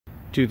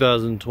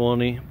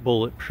2020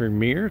 Bullitt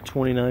Premier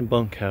 29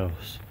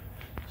 bunkhouse.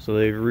 So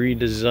they've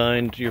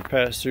redesigned your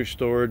pass-through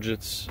storage.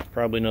 It's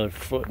probably another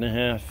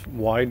 1.5 feet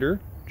wider,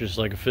 just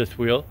like a fifth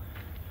wheel.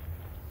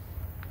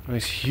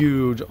 Nice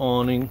huge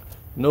awning.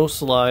 No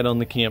slide on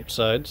the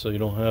campsite, so you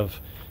don't have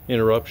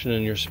interruption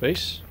in your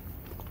space.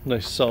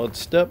 Nice solid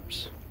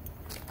steps.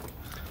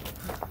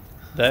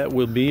 That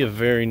will be a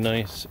very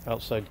nice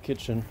outside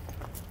kitchen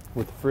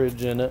with a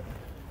fridge in it.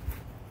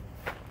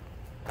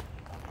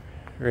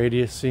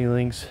 Radius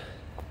ceilings.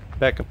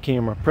 Backup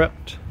camera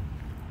prepped.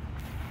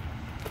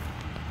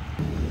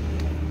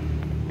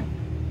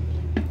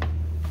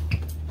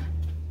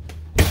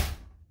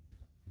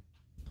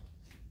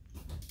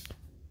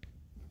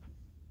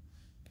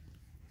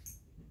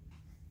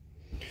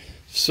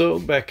 So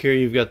back here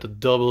you've got the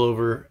double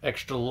over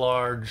extra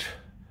large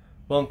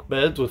bunk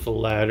beds with a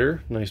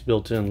ladder, nice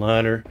built-in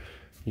ladder.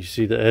 You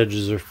see the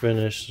edges are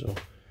finished, so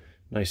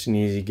nice and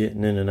easy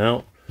getting in and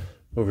out.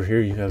 Over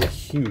here you have a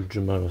huge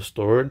amount of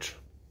storage.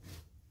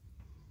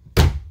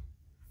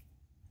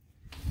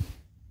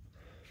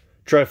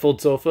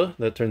 Trifold sofa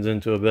that turns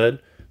into a bed.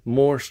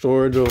 More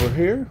storage over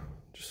here,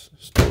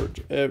 just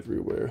storage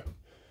everywhere.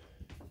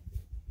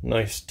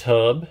 Nice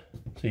tub,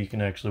 so you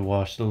can actually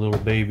wash the little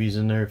babies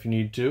in there if you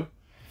need to.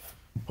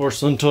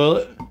 Porcelain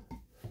toilet.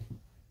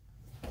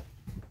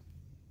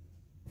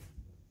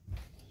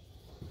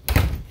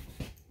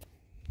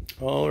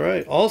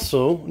 Alright,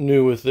 also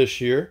new with this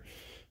year,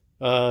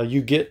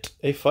 you get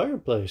a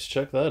fireplace.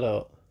 Check that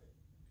out.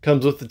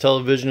 Comes with the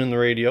television and the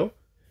radio.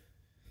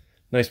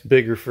 Nice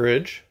bigger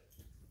fridge.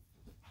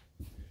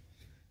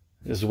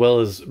 As well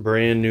as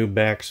brand new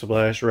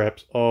backsplash,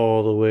 wraps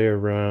all the way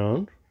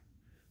around.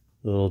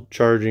 Little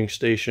charging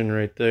station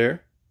right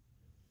there.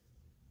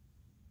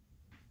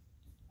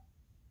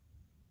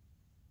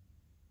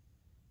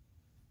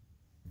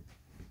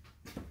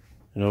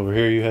 And over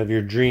here you have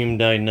your dream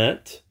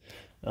dinette.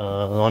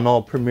 On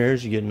all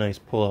Premiers you get nice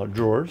pull-out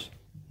drawers.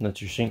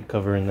 That's your sink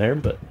cover in there,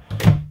 but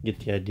you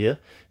get the idea.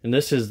 And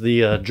this is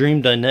the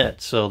dream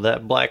dinette. So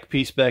that black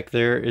piece back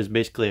there is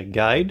basically a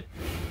guide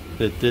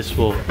that this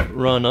will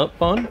run up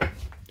on.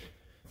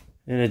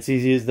 And it's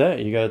easy as that.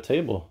 You got a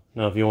table.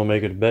 Now if you want to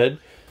make it a bed,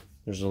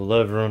 there's a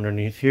lever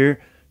underneath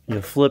here.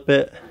 You flip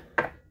it.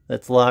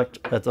 That's locked.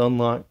 That's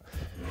unlocked.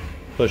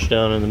 Push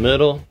down in the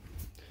middle.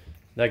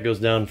 That goes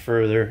down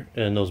further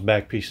and those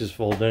back pieces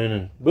fold in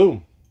and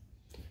boom,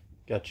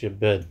 got you a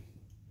bed.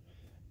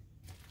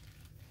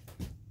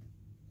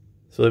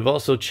 So they've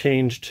also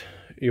changed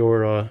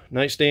your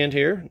nightstand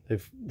here.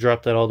 They've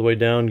dropped that all the way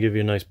down, give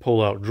you a nice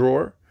pull-out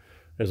drawer,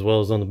 as well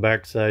as on the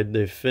back side.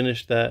 They've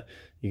finished that.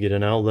 You get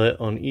an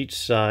outlet on each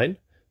side,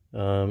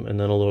 and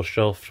then a little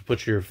shelf to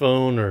put your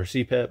phone or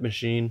CPAP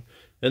machine,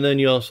 and then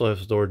you also have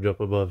storage up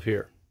above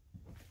here.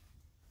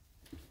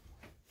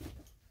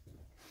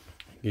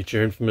 Get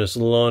your infamous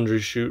laundry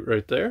chute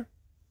right there.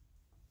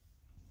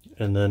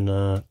 And then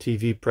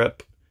TV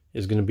prep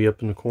is going to be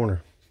up in the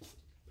corner.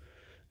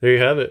 There you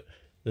have it.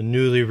 The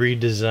newly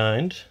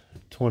redesigned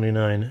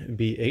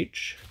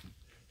 29BH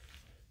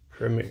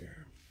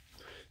Premier.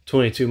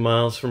 22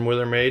 miles from where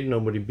they're made.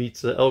 Nobody beats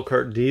the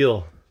Elkhart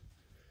deal.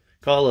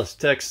 Call us,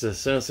 text us,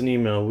 send us an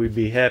email. We'd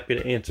be happy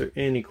to answer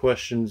any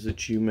questions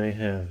that you may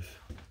have.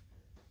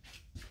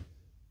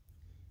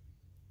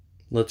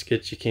 Let's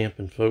get you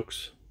camping,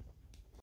 folks.